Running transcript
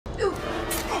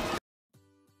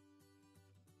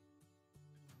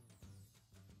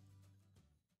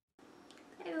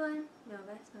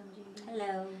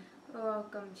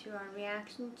to our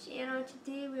reaction channel.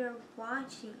 Today we are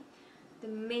watching The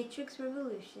Matrix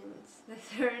Revolutions, the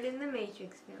third in the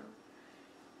Matrix film.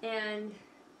 And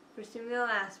presumably the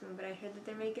last one, but I heard that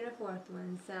they're making a fourth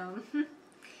one, so...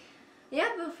 Yeah,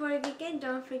 before we begin,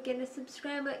 don't forget to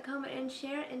subscribe, like, comment, and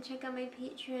share, and check out my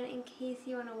Patreon in case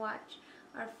you want to watch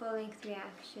our full-length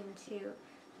reaction to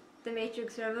The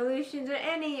Matrix Revolutions or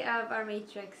any of our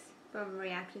Matrix film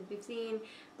reactions. We've seen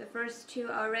the first two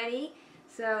already,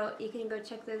 so you can go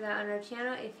check those out on our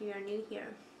channel if you are new here.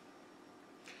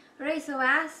 Alright, so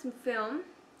last film...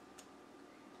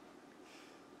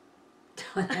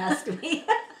 Don't ask me.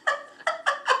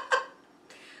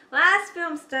 Last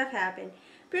film stuff happened.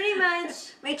 Pretty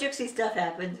much... Matrixy stuff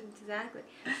happened. Exactly.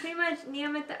 Pretty much, Neo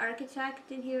met the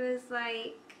architect and he was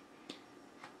like,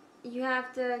 you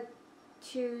have to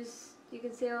choose, you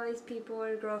can save all these people or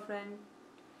your girlfriend.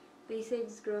 But he saved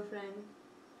his girlfriend.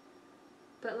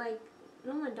 But like,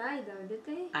 no one died though, did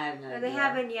they? I have no idea. Or they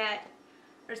haven't yet.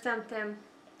 Or something.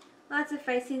 Lots of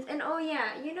fight scenes. And oh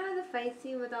yeah, you know the fight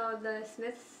scene with all the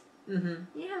Smiths?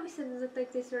 Mm-hmm. You know how we said it looked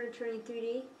like they started turning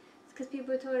 3D? Because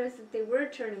people told us that they were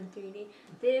turning 3D.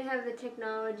 They didn't have the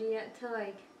technology yet to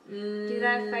like do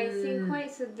that fight scene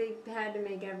quite, so they had to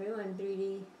make everyone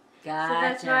 3D. Gotcha. So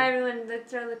that's why everyone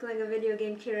started looking like a video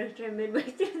game character midway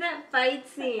through that fight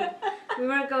scene. We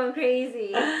weren't going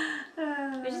crazy.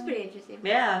 Which is pretty interesting.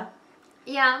 Yeah.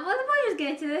 Yeah, well, we'll just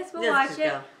get into this. We'll Let's watch just it.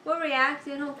 go. We'll react,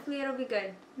 and hopefully it'll be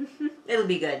good. It'll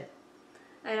be good.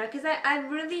 I know, because I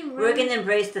really... We're going to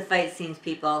embrace the fight scenes,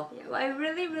 people. Yeah, well, I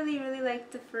really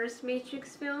liked the first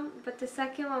Matrix film, but the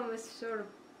second one was sort of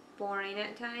boring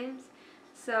at times.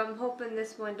 So I'm hoping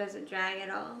this one doesn't drag at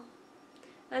all.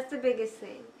 That's the biggest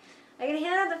thing. I can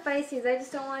handle the fight scenes, I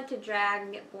just don't want it to drag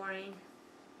and get boring.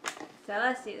 So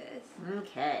let's do this.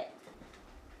 Okay.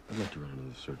 I'd like to run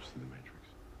another search through the Matrix.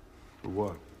 For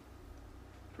what?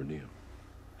 For Neo.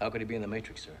 How could he be in the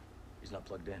Matrix, sir? He's not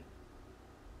plugged in.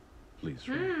 Please,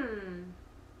 Ray.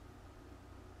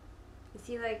 Is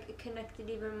he like connected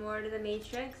even more to the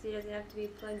Matrix? He doesn't have to be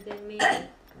plugged in, maybe?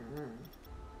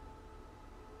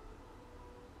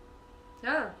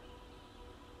 Oh.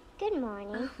 Good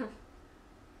morning.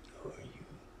 Who are you?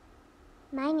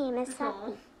 My name is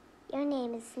Sophie. Your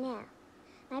name is Neo.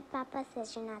 My papa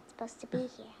says you're not supposed to be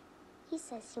here. He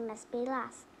says you must be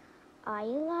lost. Are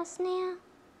you lost, Neo?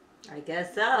 I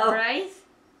guess so. Right?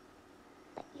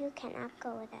 But you cannot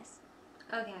go with us.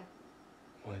 Okay.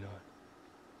 Why not?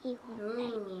 He won't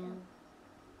let you.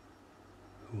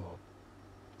 Who won't?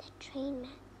 The train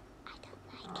man. I don't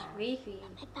like it. Creepy.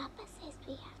 My papa says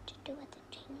we have to do what the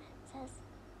train man says.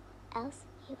 Else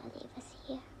he will leave us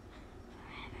here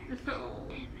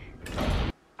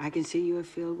forever. I can see you are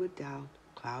filled with doubt,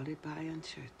 clouded by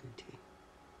uncertainty.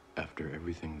 After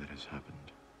everything that has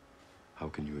happened, how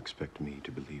can you expect me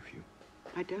to believe you?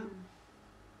 I don't.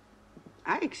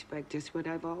 I expect just what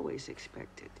I've always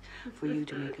expected, for you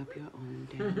to make up your own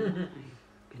damn mind.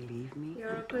 Believe me, I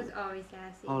Yoroko's don't. always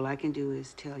sassy. All I can do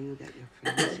is tell you that your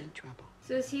friend is in trouble.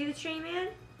 So is he the train man?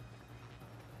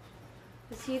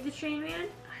 Is he the train man?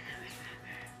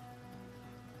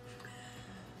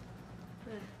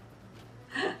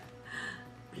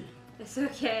 It's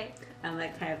okay. I'm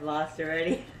like kind of lost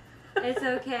already. It's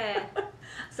okay.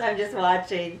 So I'm just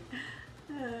watching.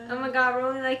 Oh my god, we're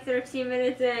only like 13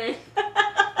 minutes in.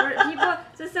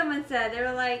 So someone said, they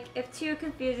were like, if 2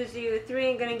 confuses you, 3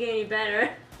 ain't gonna get any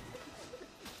better.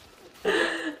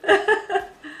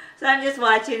 So I'm just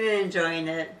watching and enjoying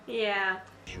it. Yeah.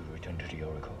 She would return to the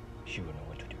Oracle. She would know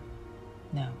what to do.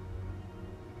 No.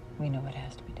 We know what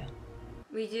has to be done.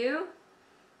 We do?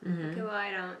 Mm-hmm. Okay, well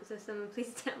I don't, so someone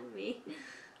please tell me.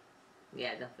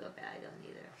 Yeah, don't feel bad. I don't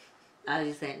either. I was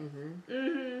just saying,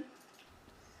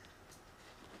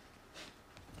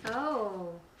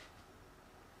 Oh.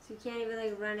 So you can't even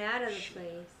like run out of the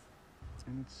place.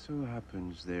 And it so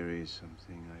happens there is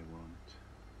something I want.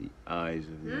 The eyes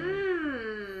of the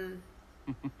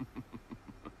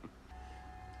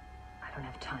I don't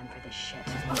have time for this shit.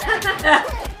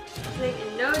 It's like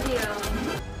no deal.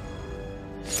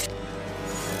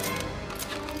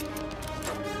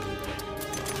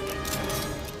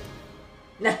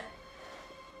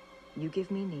 You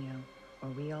give me Neo, or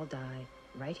we all die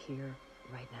right here,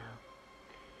 right now.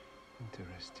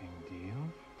 Interesting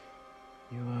deal.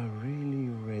 You are really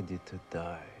ready to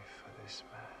die for this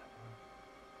man.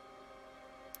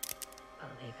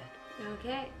 Believe it.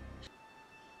 Okay.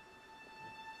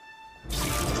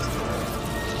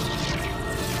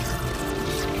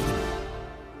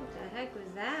 What the heck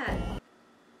was that?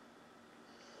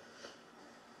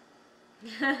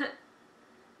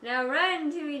 Now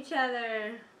run to each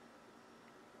other.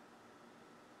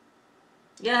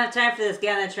 You don't have time for this.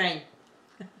 Get on the train.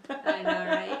 I know,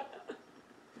 right?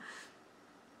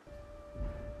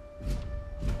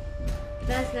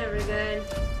 That's never good.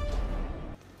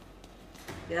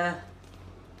 Yeah.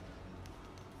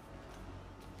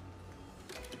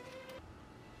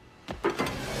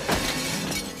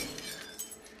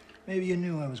 Maybe you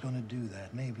knew I was going to do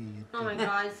that. Maybe you Oh my didn't.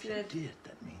 God, If you Smith. did,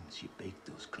 that means you baked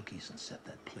those cookies and set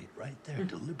that plate right there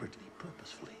deliberately,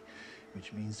 purposefully.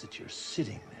 Which means that you're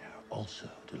sitting there also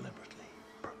deliberately,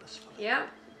 purposefully. Yep.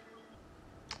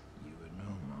 You would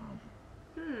know, Mom.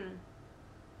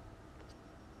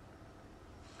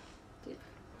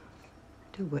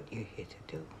 Do what you're here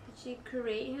to do. Did she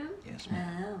create him? Yes,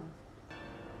 ma'am.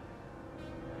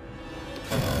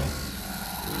 Oh.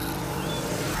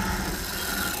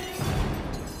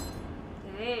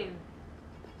 Dang.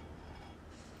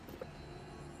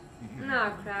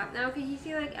 No crap. Now can you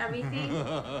see like everything?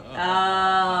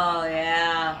 Oh,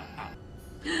 yeah.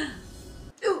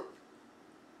 Ooh.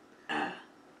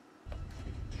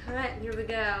 Alright, here we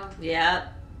go.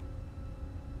 Yep.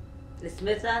 Is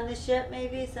Smith on the ship,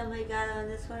 maybe? Somebody got on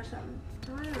this one or something?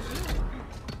 Oh, I don't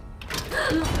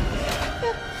know.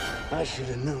 I should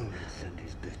have known you'd send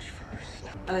his bitch first.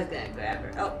 I was gonna grab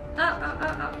her. Oh.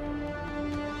 Oh.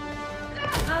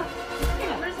 Oh,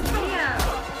 where's Leo?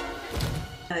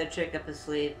 Another trick up his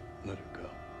sleeve. Let her go.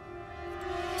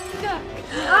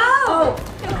 Oh!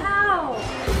 Ow!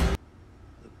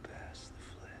 Look past the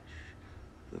flesh.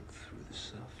 Look through the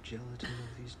soft gelatin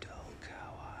of these dull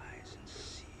cow eyes and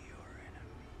see your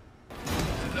enemy.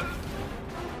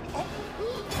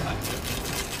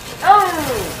 Oh!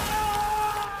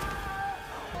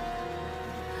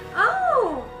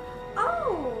 Oh!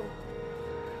 Oh!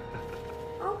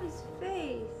 Oh, his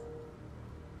face.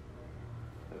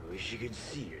 I wish you could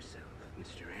see yourself,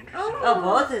 Mr. Anderson. Oh,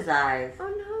 both his eyes. Oh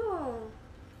no.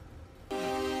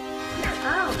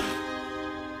 Oh.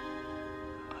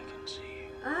 I can see you.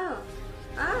 Oh.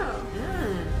 Oh.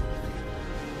 Hmm.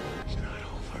 It's not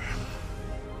over.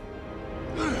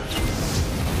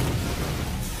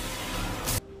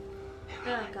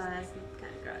 Oh god, that's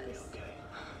kind of gross. Okay.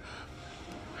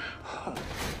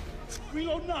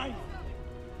 Reload 9.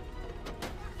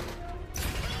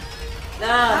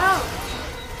 Ah. Oh!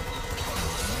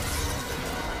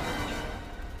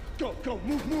 Go,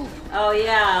 move. Oh,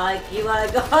 yeah, like you want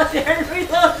to go out there and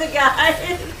reload the guy.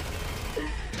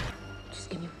 Just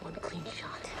give me one clean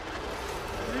shot.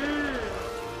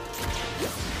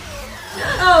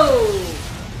 Oh!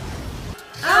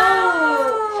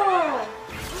 Oh!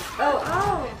 Oh!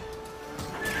 Oh!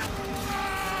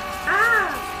 Ah!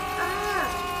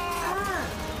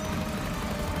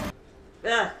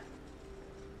 Ugh.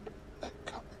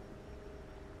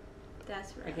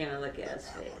 That's I right. can't even look at his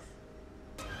face.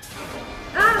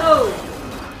 Ah! Oh!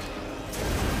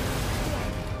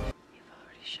 You've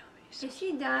already shown me Is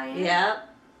she dying? Yep.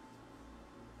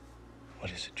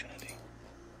 What is it, Trinity?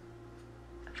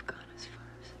 I've gone as far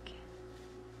as I can.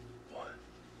 What?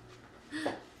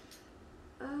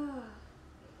 Oh.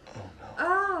 Oh, no.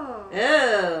 Oh!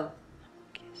 Ew.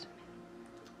 Kiss me.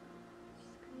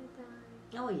 She's gonna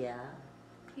die. Oh, yeah.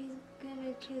 He's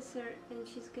gonna kiss her and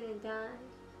she's gonna die.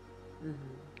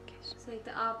 Mm-hmm. Kiss It's like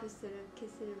the opposite of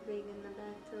kissing a pig in the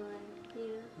back to life, you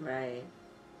know? Right.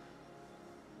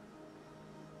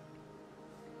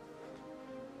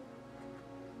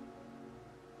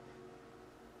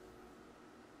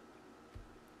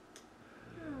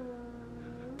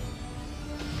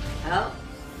 Oh.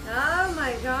 Oh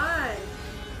my god!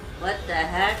 What the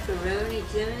heck? The Rooney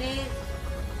Toonies?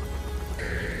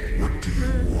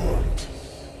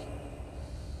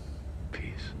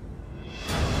 Peace.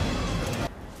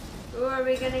 Ooh, are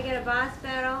we gonna get a boss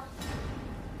battle?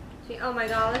 Oh my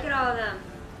god, look at all of them.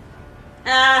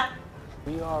 Ah!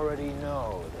 We already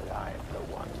know that I am the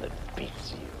one that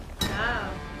beats you. Oh.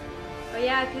 Oh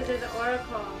yeah, because they're the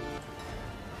Oracle.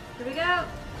 Here we go.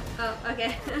 Oh,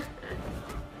 okay.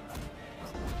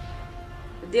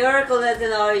 The Oracle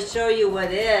doesn't always show you what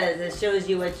is. It shows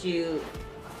you what you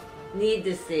need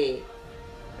to see.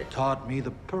 It taught me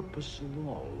the purpose of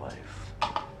all life.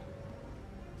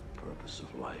 Purpose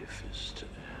of life is to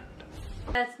end.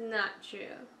 That's not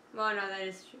true. Well, no, that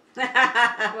is true.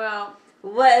 Well,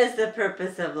 What is the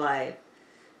purpose of life?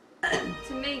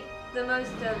 to make the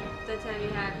most of the time you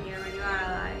have here when you are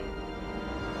alive.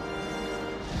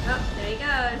 Oh, there he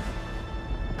goes.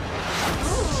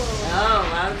 Ooh. Oh,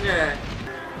 wowzer.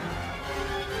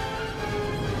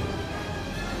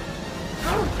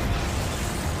 Oh,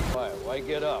 Why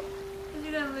get up? is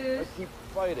he gonna lose? Keep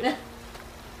fighting.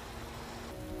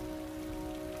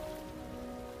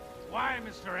 Why,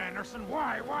 Mr. Anderson?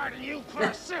 Why? Why do you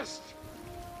persist?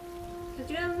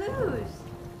 Because you're gonna lose.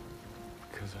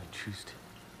 Because I choose to.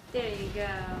 There you go.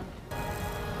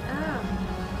 Oh.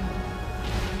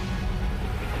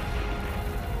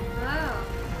 Oh.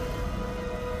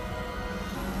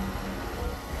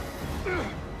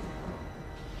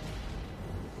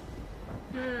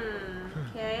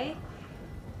 Okay.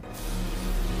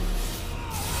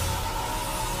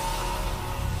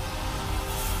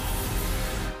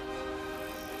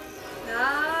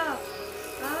 Oh.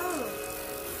 Oh.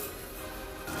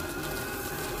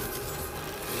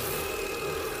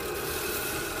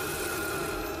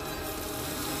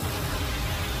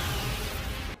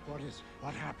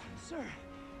 What happened? Sir,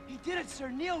 he did it, Sir.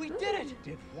 Neo, he did it.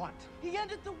 Did what? He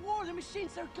ended the war. The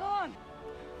machines are gone.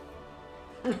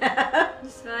 I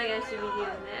just feel like I should be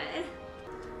doing that.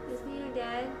 Is Neo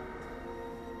dead?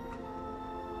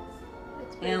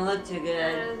 It didn't look too I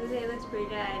good. was gonna say, it looks pretty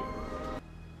dead.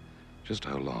 Just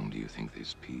how long do you think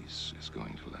this peace is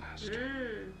going to last?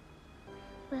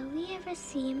 Will we ever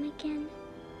see him again?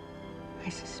 I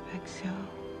suspect so.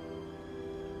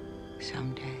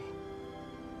 Someday.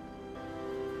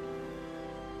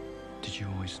 Did you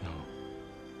always know?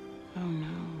 Oh, no.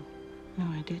 No,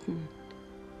 I didn't.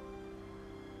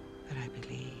 But I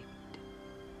believed.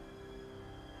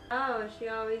 Oh, she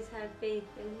always had faith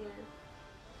in him.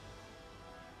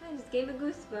 I just gave me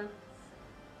goosebumps.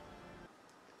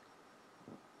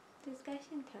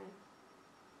 Discussion time.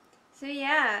 So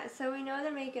yeah, so we know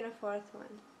they're making a 4th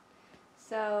one.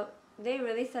 So they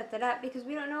really set that up because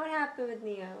we don't know what happened with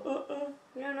Neo.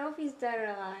 We don't know if he's dead or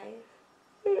alive.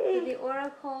 So the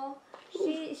Oracle,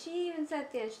 she even said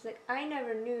at the end, she's like, I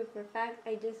never knew for a fact,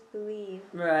 I just believe.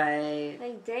 Right.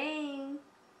 Like, dang.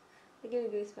 They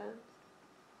give me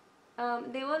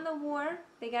goosebumps. They won the war.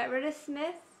 They got rid of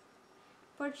Smith.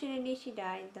 Fortunately, she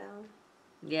died, though.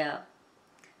 Yeah.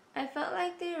 I felt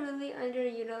like they really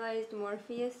underutilized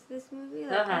Morpheus this movie.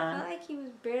 Like, I felt like he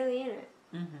was barely in it.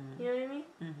 You know what I mean?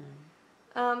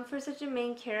 For such a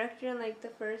main character in, like, the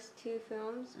first 2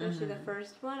 films, especially the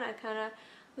first one, I kind of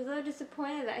was a little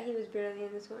disappointed that he was barely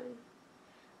in this one.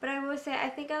 But I will say, I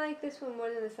think I like this one more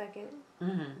than the second.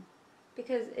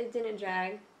 Because it didn't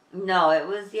drag. No, it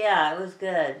was, yeah, it was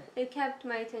good. It kept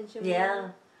my attention Yeah.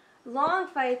 more. Long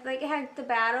fights, like it had the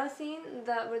battle scene,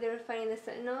 where they were fighting the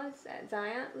Sentinels at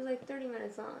Zion. It was like 30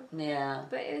 minutes long. Yeah.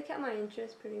 But it kept my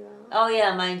interest pretty well. Oh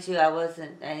yeah, mine too. I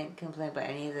didn't complain about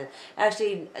any of the,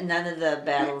 actually none of the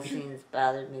battle scenes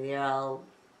bothered me. They're all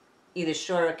either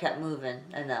short or kept moving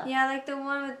enough. Yeah, like the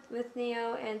one with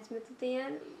Neo and Smith at the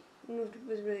end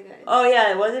was really good. Oh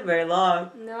yeah, it wasn't very long.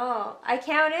 No, I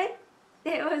counted.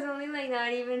 It was only like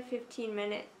not even 15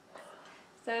 minutes.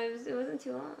 So it wasn't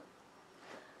too long.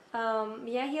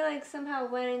 Yeah, he like somehow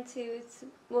went into,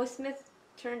 well, Smith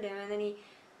turned him and then he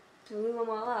blew them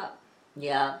all up.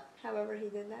 Yeah. However he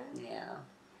did that. Yeah.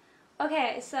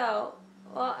 Okay, so,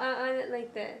 well, on it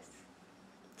like this.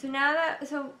 So now that,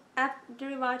 so after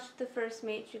we watched the first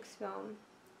Matrix film,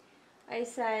 I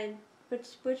said, which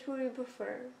would we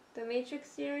prefer? The Matrix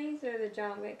series or the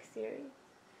John Wick series?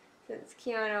 Since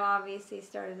Keanu obviously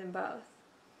started in both.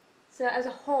 So as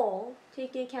a whole,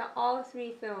 taking into account all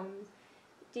 3 films,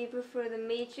 do you prefer the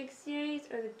Matrix series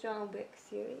or the John Wick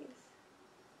series?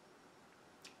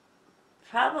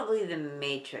 Probably the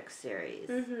Matrix series.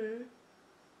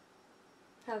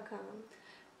 How come?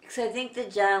 Because I think the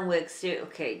John Wick series,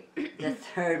 okay, the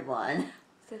third one.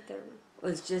 It's the third one.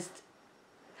 Was just,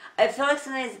 I feel like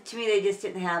sometimes to me they just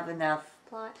didn't have enough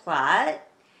plot.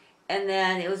 And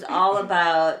then it was all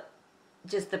about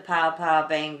just the pow pow,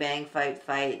 bang bang,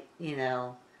 fight, you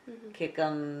know. Kick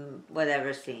 'em,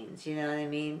 whatever scenes, you know what I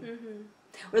mean?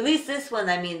 Or at least this one,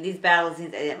 I mean, these battle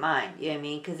scenes I didn't mind, you know what I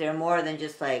mean? Because they're more than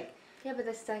just like... Yeah, but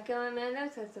the second one, man,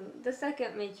 that was some... The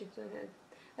second Matrix one had,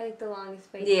 I think, the longest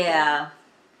fight. Yeah.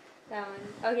 That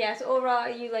one. Okay, yeah, so overall,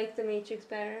 you like the Matrix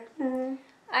better?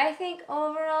 I think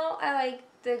overall, I like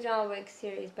the John Wick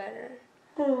series better.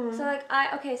 So, like,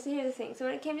 okay, so here's the thing. So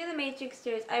when it came to the Matrix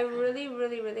series, I really,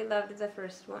 really, really loved the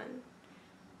first one.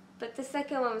 But the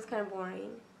second one was kind of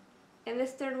boring. And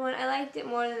this third one, I liked it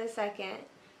more than the second,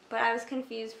 but I was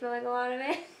confused for like a lot of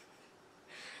it.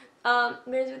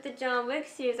 Whereas with the John Wick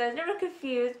series, I was never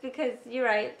confused because you're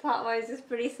right, plot-wise it's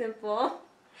pretty simple.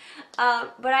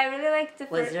 But I really liked the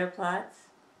first... Was there plots?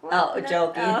 What? Oh, No.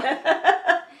 joking.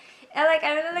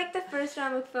 I really liked the first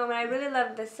John Wick film, and I really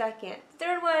loved the second. The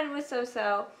third one was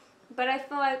so-so, but I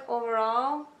feel like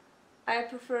overall, I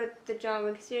preferred the John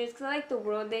Wick series because I like the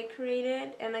world they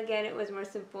created, and again, it was more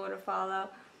simple to follow.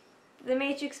 The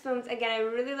Matrix films, again, I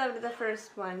really loved the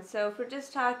first one. So if we're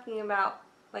just talking about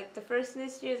like the first in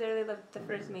this series, I really loved the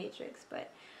first Matrix.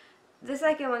 But the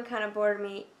second one kind of bored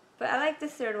me. But I like the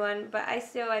third one, but I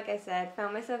still, like I said,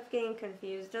 found myself getting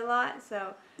confused a lot,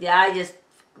 so... Yeah, I just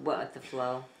went with the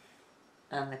flow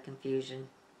on the confusion.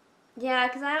 Yeah,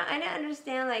 because I didn't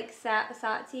understand, like,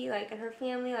 Sati, like, and her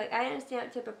family. Like, I didn't understand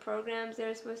what type of programs they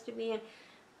were supposed to be in.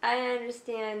 I didn't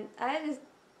understand... I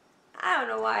don't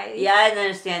know why. Yeah, I didn't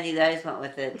understand either. I just went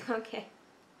with it. Okay.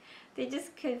 They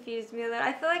just confused me a little.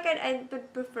 I feel like I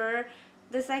would prefer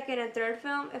the second and third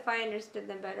film if I understood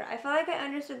them better. I feel like I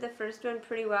understood the first one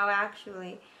pretty well,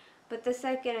 actually. But the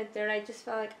second and third, I just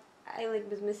felt like I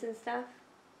was missing stuff.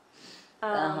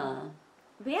 But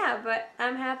yeah, but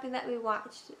I'm happy that we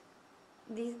watched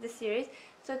the series.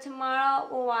 So tomorrow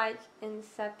we'll watch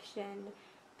Inception,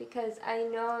 because I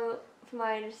know from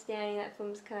my understanding that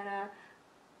film's kind of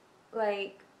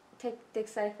like the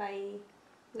sci-fi.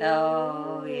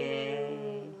 Oh, yeah.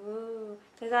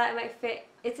 So I thought it might fit.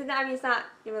 It's not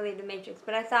really The Matrix,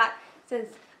 but I thought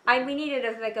since we needed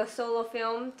a solo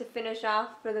film to finish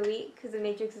off for the week, because The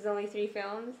Matrix is only 3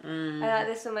 films. I thought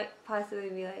this one might possibly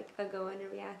be like a go in to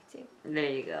react to. There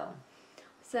you go.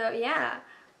 So yeah.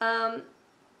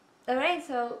 Alright,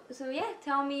 so yeah,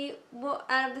 tell me, what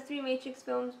out of the 3 Matrix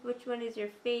films, which one is your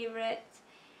favorite?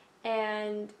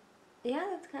 And yeah,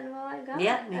 that's kind of all I got.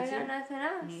 Yeah, me I too. got nothing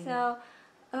else. So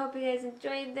I hope you guys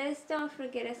enjoyed this. Don't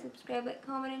forget to subscribe, like,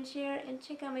 comment, and share, and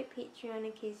check out my Patreon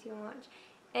in case you want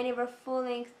any of our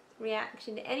full-length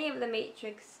reaction to any of the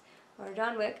Matrix or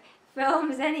John Wick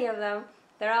films, any of them.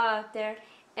 They're all out there.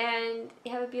 And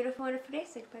you have a beautiful, wonderful day.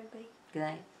 Say goodbye, everybody. Good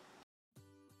night.